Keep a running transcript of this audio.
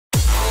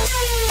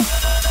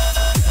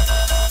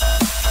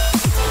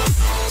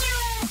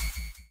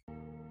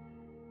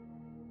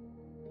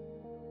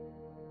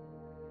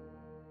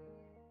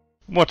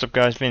What's up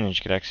guys,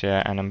 Redux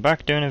here, and I'm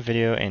back doing a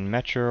video in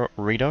Metro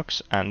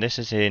Redux, and this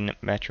is in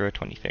Metro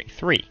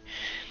 2033.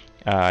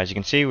 As you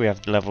can see, we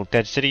have the level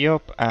Dead City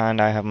up, and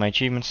I have my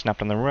achievement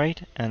snapped on the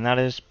right, and that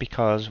is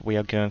because we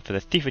are going for the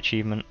Thief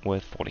achievement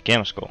with 40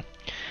 gamer score.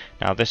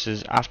 Now this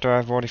is after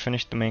I've already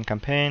finished the main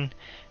campaign,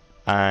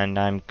 and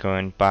I'm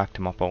going back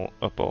to mop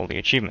up all the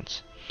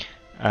achievements.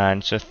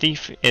 And so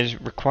Thief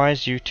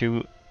requires you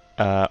to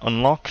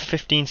unlock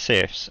 15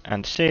 safes,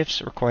 and safes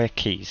require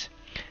keys.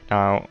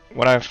 Now,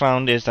 what I've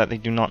found is that they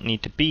do not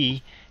need to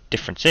be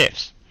different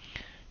safes.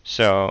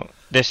 So,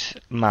 this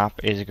map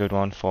is a good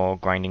one for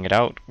grinding it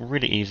out.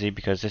 Really easy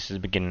because this is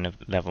the beginning of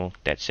level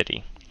Dead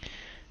City.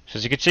 So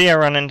as you can see, I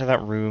ran into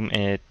that room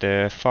at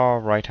the far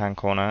right hand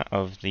corner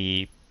of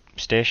the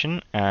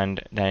station,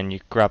 and then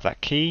you grab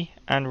that key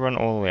and run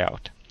all the way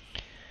out.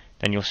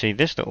 Then you'll see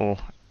this little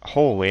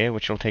hallway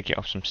which will take you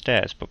up some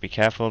stairs, but be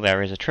careful,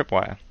 there is a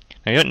tripwire.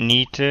 Now you don't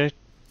need to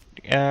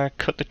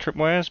cut the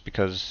tripwires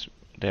because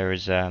there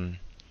is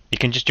you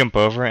can just jump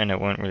over it and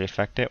it won't really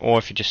affect it, or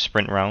if you just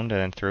sprint around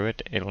and then through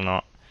it, it'll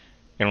not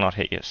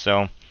hit you.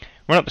 So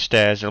run up the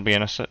stairs. It'll be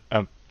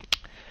I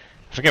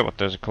forget what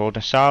those are called,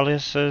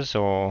 Nasalises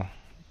or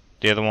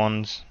the other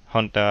ones,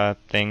 hunter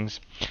things.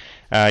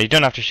 You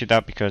don't have to shoot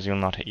that because you'll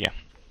not hit you.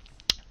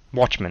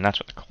 Watchmen, that's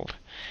what they're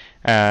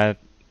called.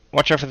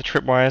 Watch out for the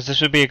tripwires.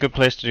 This would be a good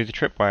place to do the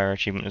tripwire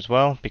achievement as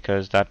well,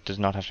 because that does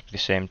not have to be the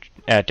same,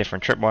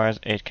 different tripwires.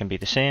 It can be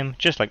the same,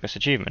 just like this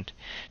achievement.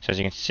 So as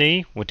you can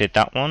see, we did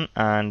that one,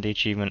 and the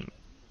achievement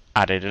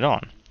added it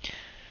on.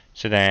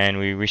 So then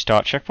we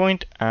restart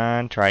checkpoint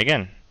and try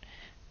again.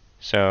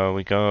 So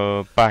we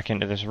go back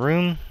into this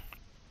room,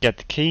 get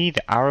the key.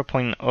 The arrow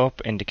pointing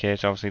up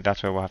indicates obviously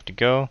that's where we'll have to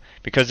go.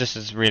 Because this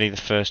is really the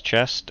first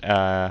chest,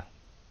 well,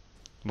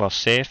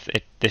 safe.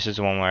 This is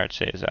the one where it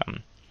says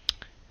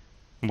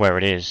where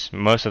it is.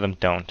 Most of them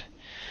don't.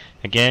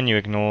 Again, you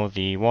ignore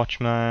the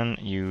watchman,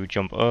 you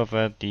jump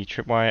over the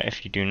tripwire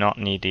if you do not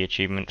need the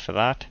achievement for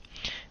that.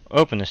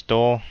 Open this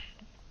door,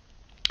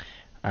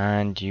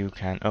 and you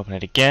can open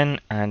it again,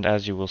 and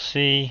as you will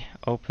see,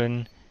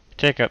 open,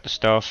 take out the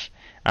stuff,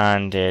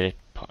 and it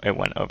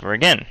went over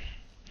again.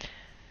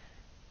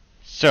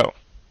 So,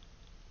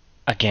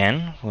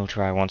 again, we'll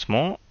try once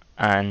more,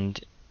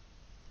 and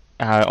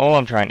all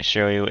I'm trying to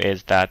show you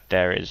is that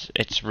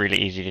it's really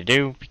easy to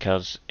do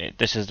because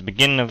this is the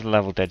beginning of the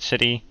level Dead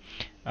City.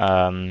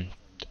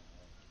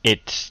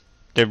 It's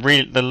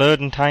the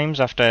loading times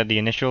after the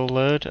initial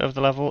load of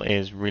the level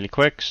is really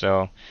quick,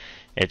 so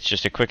it's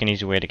just a quick and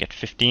easy way to get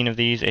 15 of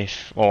these,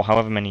 or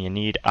however many you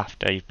need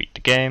after you've beat the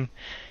game.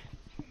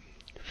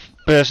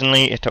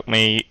 Personally, it took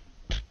me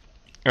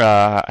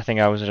I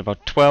think I was at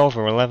about 12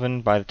 or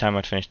 11 by the time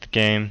I'd finished the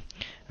game,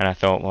 and I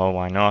thought, well,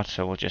 why not?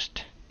 So we'll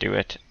just do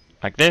it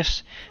like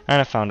this, and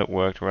I found it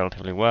worked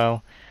relatively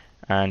well,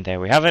 and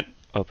there we have it.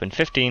 Open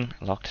 15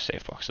 locked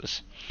safe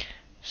boxes.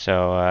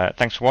 So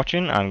thanks for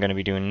watching. I'm going to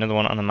be doing another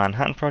one on the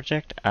Manhattan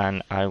Project,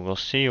 and I will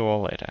see you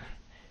all later.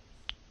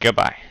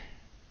 Goodbye.